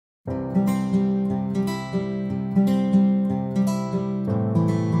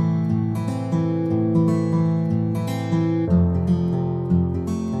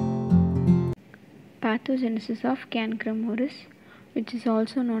Pathogenesis of Cancrum oris, which is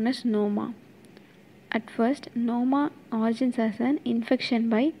also known as noma. At first, noma origins as an infection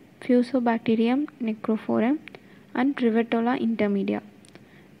by Fusobacterium necrophorum and Prevotella intermedia.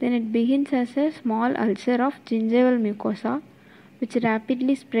 Then it begins as a small ulcer of gingival mucosa, which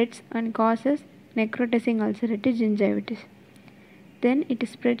rapidly spreads and causes necrotizing ulcerative gingivitis. Then it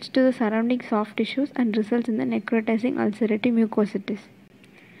spreads to the surrounding soft tissues and results in the necrotizing ulcerative mucositis.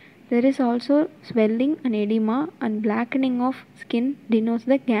 There is also swelling and edema, and blackening of skin denotes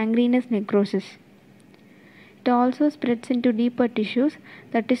the gangrenous necrosis. It also spreads into deeper tissues,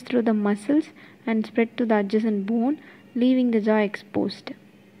 that is through the muscles, and spread to the adjacent bone, leaving the jaw exposed,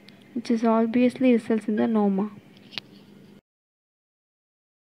 which is obviously results in the noma.